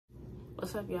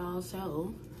What's up, y'all?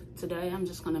 So today I'm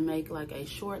just gonna make like a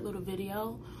short little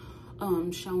video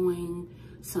showing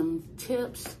some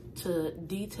tips to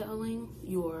detailing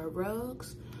your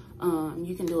rugs.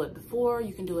 You can do it before,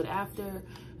 you can do it after,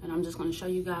 and I'm just gonna show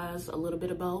you guys a little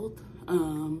bit of both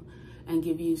and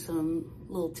give you some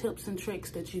little tips and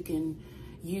tricks that you can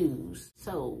use.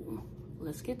 So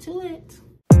let's get to it.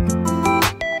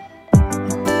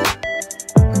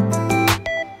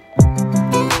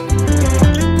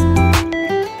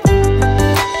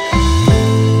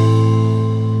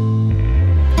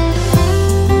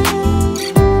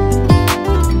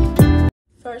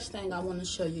 First thing I want to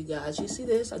show you guys, you see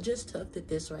this? I just tufted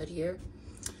this right here.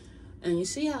 And you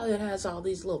see how it has all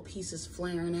these little pieces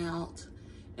flaring out?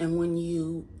 And when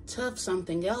you tuft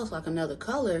something else, like another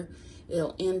color,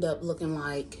 it'll end up looking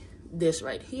like this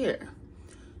right here.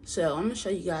 So I'm going to show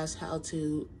you guys how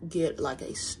to get like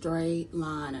a straight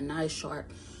line, a nice,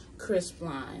 sharp, crisp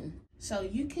line. So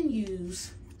you can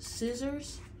use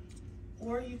scissors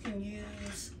or you can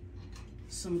use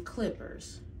some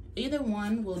clippers. Either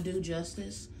one will do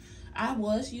justice. I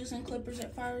was using clippers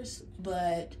at first,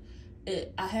 but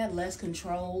I had less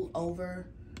control over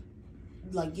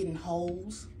like getting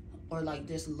holes or like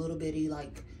just a little bitty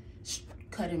like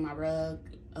cutting my rug.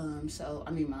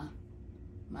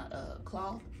 My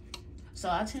cloth. So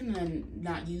I tend to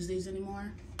not use these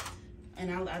anymore.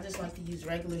 And I just like to use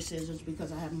regular scissors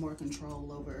because I have more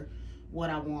control over what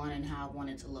I want and how I want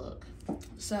it to look.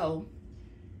 So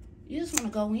you just want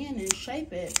to go in and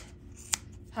shape it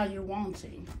how you're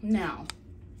wanting. Now,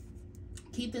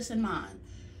 keep this in mind.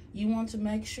 You want to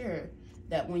make sure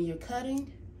that when you're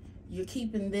cutting, you're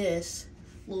keeping this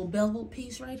little bevel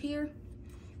piece right here.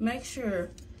 Make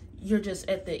sure you're just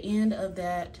at the end of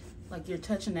that, like you're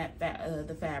touching that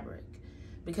the fabric.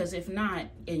 Because if not,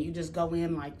 and you just go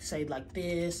in like, say like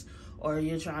this, or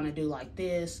you're trying to do like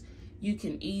this, you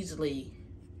can easily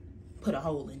put a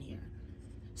hole in here.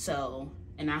 So,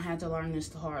 and I had to learn this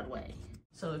the hard way.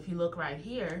 So if you look right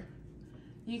here,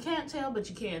 you can't tell, but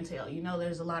you can tell. You know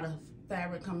there's a lot of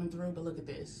fabric coming through, but look at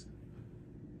this.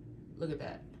 Look at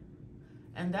that.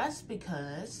 And that's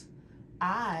because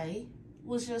I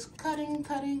was just cutting,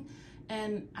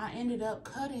 and I ended up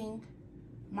cutting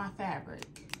my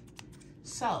fabric.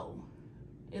 So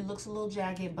it looks a little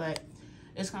jagged, but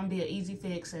it's gonna be an easy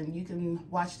fix, and you can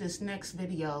watch this next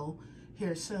video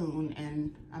here soon,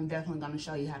 and I'm definitely gonna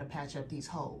show you how to patch up these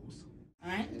holes. All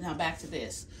right, now back to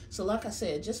this. So like I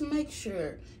said, just make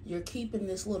sure you're keeping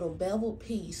this little bevel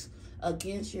piece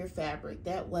against your fabric.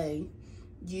 That way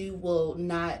you will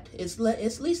not, it's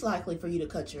least likely for you to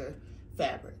cut your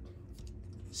fabric.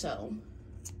 So,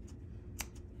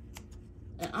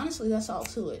 and honestly, that's all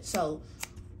to it. So,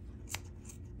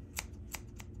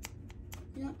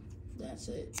 yeah, that's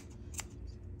it.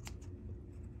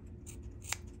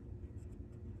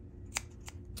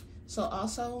 So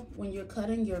also, when you're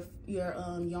cutting your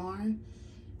yarn,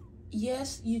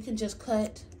 yes, you can just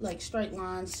cut like straight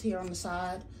lines here on the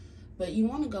side, but you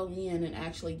want to go in and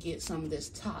actually get some of this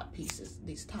top pieces,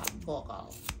 these top bulk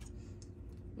off,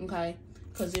 okay?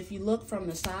 Because if you look from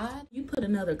the side, you put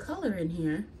another color in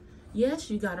here.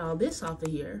 Yes, you got all this off of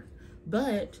here,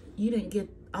 but you didn't get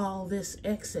all this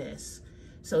excess.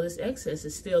 So this excess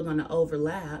is still going to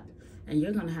overlap, and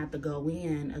you're going to have to go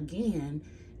in again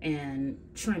and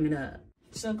trim it up.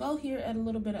 So go here at a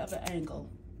little bit of an angle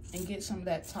and get some of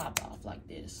that top off like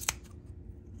this.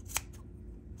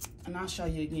 And I'll show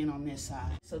you again on this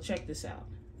side. So check this out.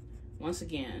 Once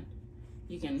again,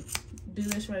 you can do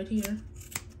this right here.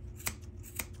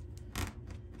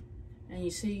 And you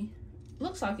see,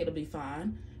 looks like it'll be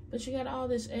fine, but you got all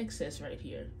this excess right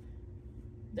here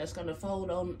that's gonna fold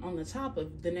on the top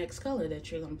of the next color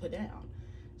that you're gonna put down.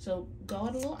 So go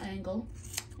at a little angle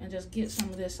and just get some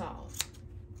of this off.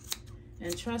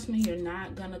 And trust me, you're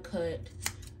not gonna cut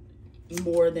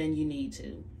more than you need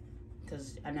to,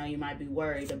 because I know you might be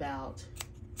worried about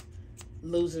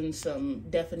losing some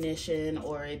definition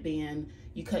or it being,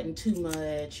 you cutting too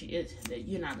much.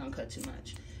 You're not gonna cut too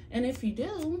much. And if you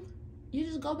do, you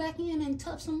just go back in and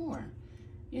tuft some more.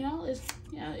 You know,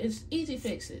 it's easy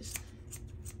fixes.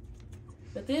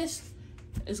 But this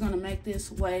is gonna make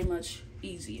this way much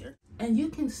easier. And you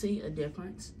can see a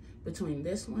difference between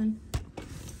this one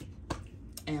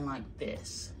and like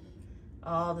this.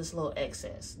 All this little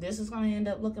excess. This is gonna end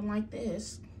up looking like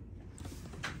this.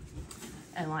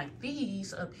 And like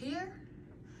these up here,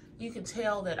 you can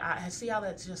tell that I see how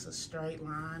that's just a straight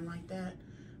line like that.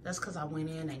 That's because I went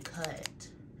in and cut.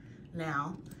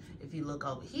 Now, if you look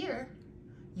over here,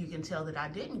 you can tell that I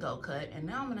didn't go cut, and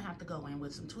now I'm gonna have to go in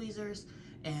with some tweezers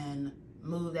and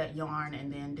move that yarn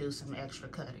and then do some extra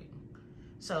cutting.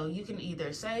 So you can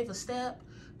either save a step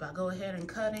by go ahead and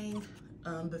cutting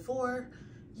before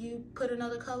you put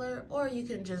another color, or you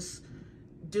can just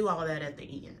do all that at the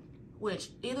end, which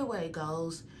either way it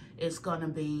goes, it's gonna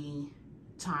be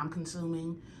time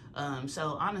consuming.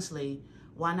 So honestly,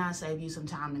 why not save you some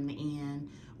time in the end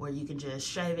where you can just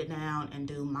shave it down and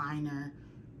do minor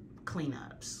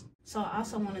cleanups. So I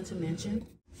also wanted to mention,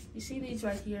 you see these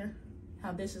right here?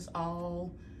 How this is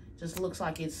all, just looks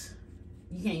like it's,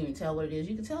 you can't even tell what it is.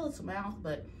 You can tell it's a mouth,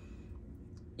 but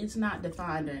it's not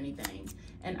defined or anything.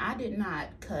 And I did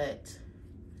not cut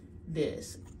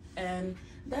this. And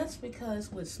that's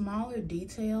because with smaller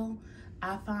detail,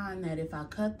 I find that if I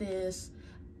cut this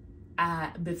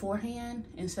beforehand,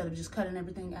 instead of just cutting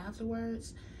everything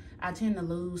afterwards, I tend to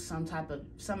lose some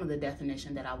of the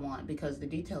definition that I want, because the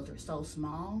details are so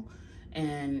small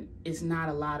and it's not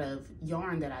a lot of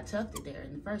yarn that I tufted there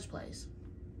in the first place.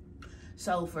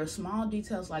 So for small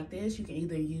details like this, you can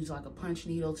either use like a punch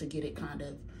needle to get it kind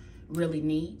of really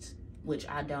neat, which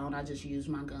I don't, I just use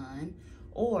my gun,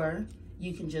 or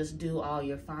you can just do all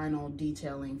your final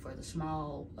detailing for the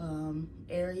small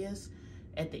areas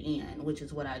at the end, which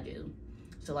is what I do.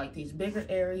 So like these bigger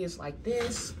areas like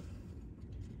this,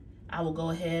 I will go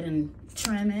ahead and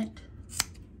trim it.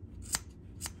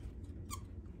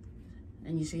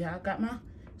 And you see how I got my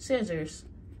scissors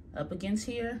up against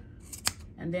here,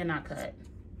 and then I cut.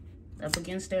 Up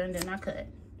against there, and then I cut.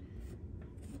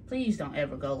 Please don't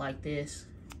ever go like this,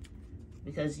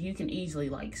 because you can easily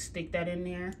like stick that in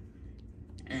there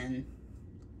and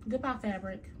goodbye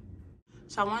fabric.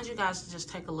 So I wanted you guys to just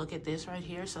take a look at this right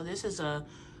here. So this is a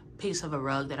piece of a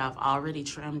rug that I've already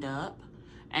trimmed up.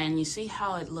 And you see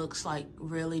how it looks like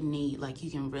really neat, like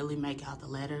you can really make out the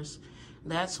letters.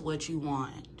 That's what you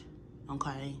want,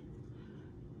 okay?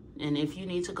 And if you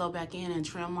need to go back in and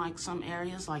trim like some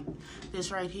areas like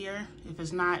this right here, if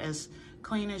it's not as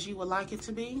clean as you would like it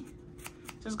to be,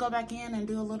 just go back in and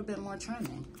do a little bit more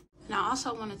trimming. Now I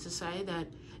also wanted to say that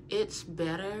it's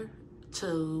better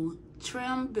to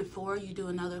trim before you do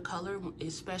another color,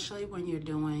 especially when you're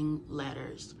doing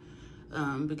letters,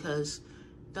 because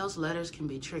those letters can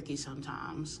be tricky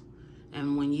sometimes.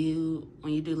 And when you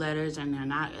do letters and they're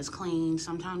not as clean,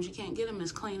 sometimes you can't get them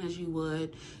as clean as you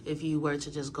would if you were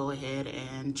to just go ahead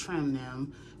and trim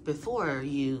them before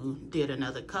you did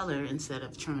another color instead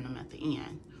of trimming them at the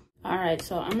end. All right,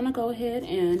 so I'm gonna go ahead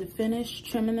and finish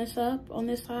trimming this up on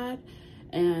this side.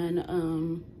 And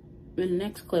in the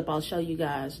next clip, I'll show you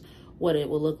guys what it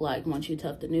will look like once you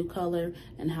tuft the new color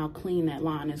and how clean that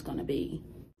line is gonna be.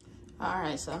 All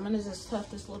right, so I'm gonna just tuft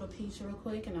this little piece real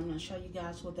quick, and I'm gonna show you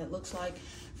guys what that looks like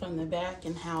from the back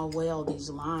and how well these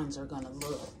lines are gonna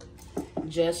look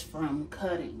just from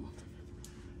cutting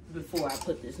before I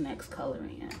put this next color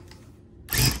in.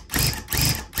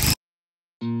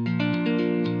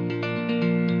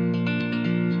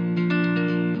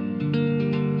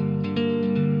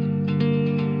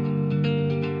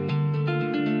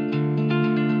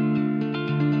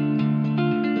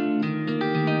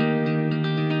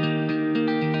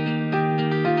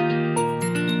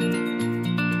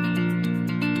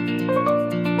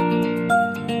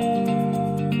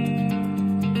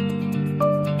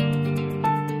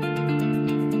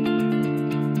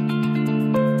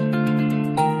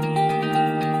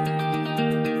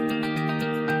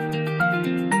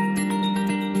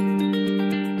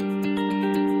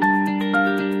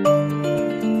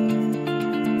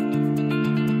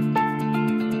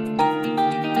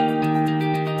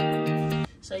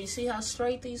 See how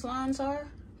straight these lines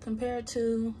are compared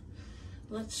to,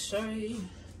 let's say,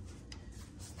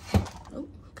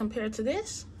 compared to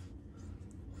this?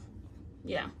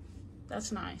 Yeah,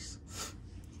 that's nice.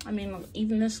 I mean, look,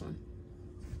 even this one.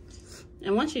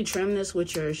 And once you trim this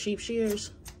with your sheep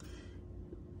shears,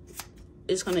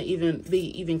 it's gonna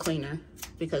be even cleaner,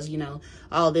 because you know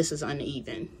all this is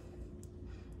uneven.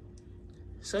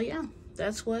 So yeah,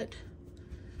 that's what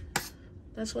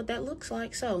that looks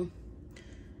like. So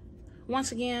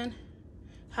once again,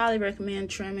 highly recommend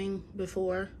trimming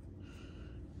before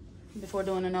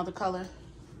doing another color,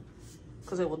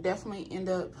 because it will definitely end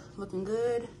up looking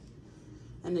good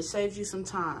and it saves you some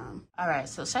time. All right,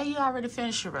 so say you already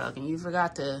finished your rug and you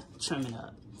forgot to trim it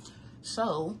up.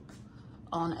 So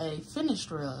on a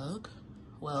finished rug,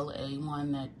 well, a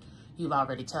one that you've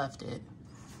already tufted,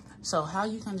 so how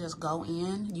you can just go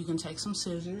in, you can take some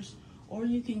scissors, or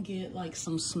you can get like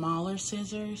some smaller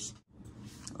scissors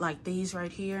like these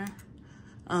right here.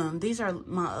 These are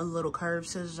my little curved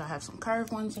scissors. I have some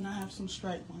curved ones and I have some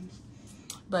straight ones.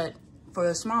 But for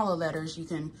the smaller letters, you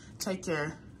can take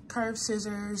your curved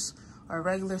scissors or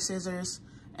regular scissors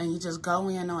and you just go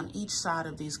in on each side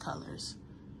of these colors.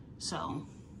 So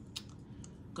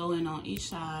go in on each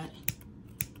side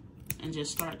and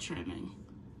just start trimming.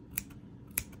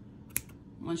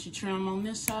 Once you trim on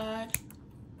this side,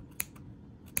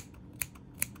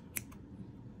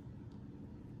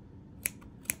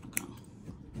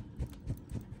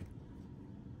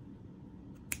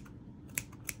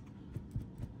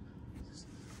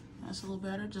 that's a little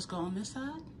better. Just go on this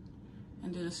side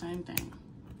and do the same thing.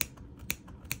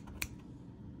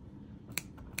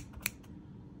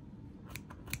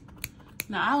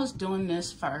 Now I was doing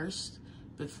this first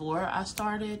before I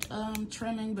started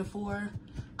trimming before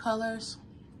colors,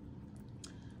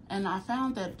 and I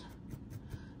found that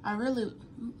I really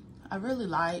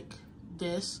like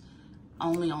this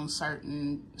only on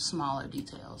certain smaller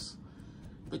details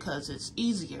because it's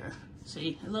easier.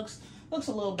 See, it looks a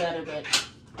little better, but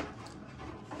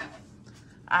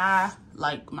I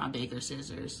like my bigger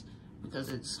scissors because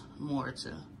it's more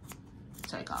to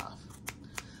take off.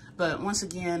 But once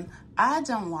again, I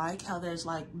don't like how there's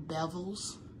like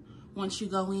bevels once you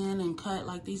go in and cut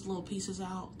like these little pieces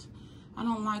out. I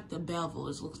don't like the bevel.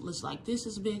 It looks like this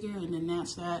is bigger and then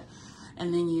that's that.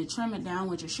 And then you trim it down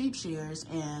with your sheep shears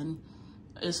and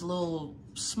it's a little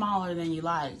smaller than you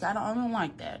like. I don't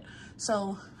like that.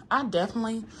 So I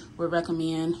definitely would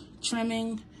recommend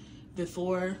trimming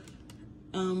before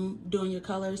doing your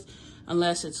colors,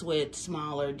 unless it's with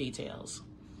smaller details,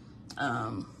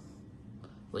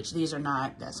 which these are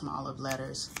not that small of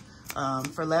letters.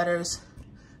 For letters,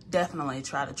 definitely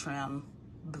try to trim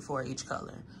before each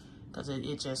color because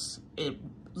it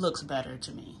looks better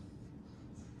to me.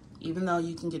 Even though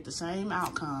you can get the same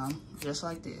outcome, just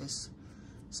like this,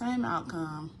 same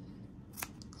outcome,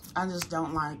 I just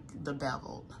don't like the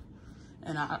beveled.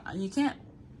 And you can't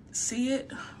see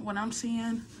it, what I'm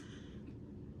seeing.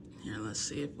 Here, let's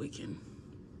see if we can.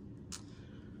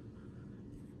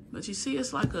 But you see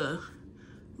it's like a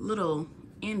little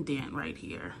indent right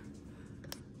here.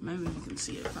 Maybe you can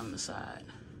see it from the side.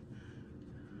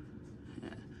 Yeah.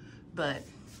 But,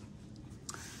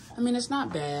 I mean, it's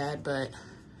not bad, but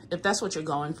if that's what you're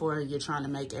going for, you're trying to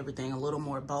make everything a little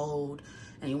more bold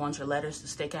and you want your letters to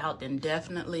stick out, then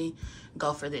definitely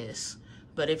go for this.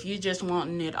 But if you're just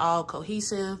wanting it all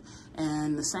cohesive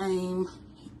and the same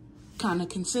kind of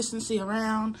consistency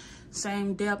around,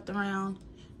 same depth around,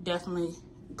 definitely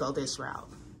go this route.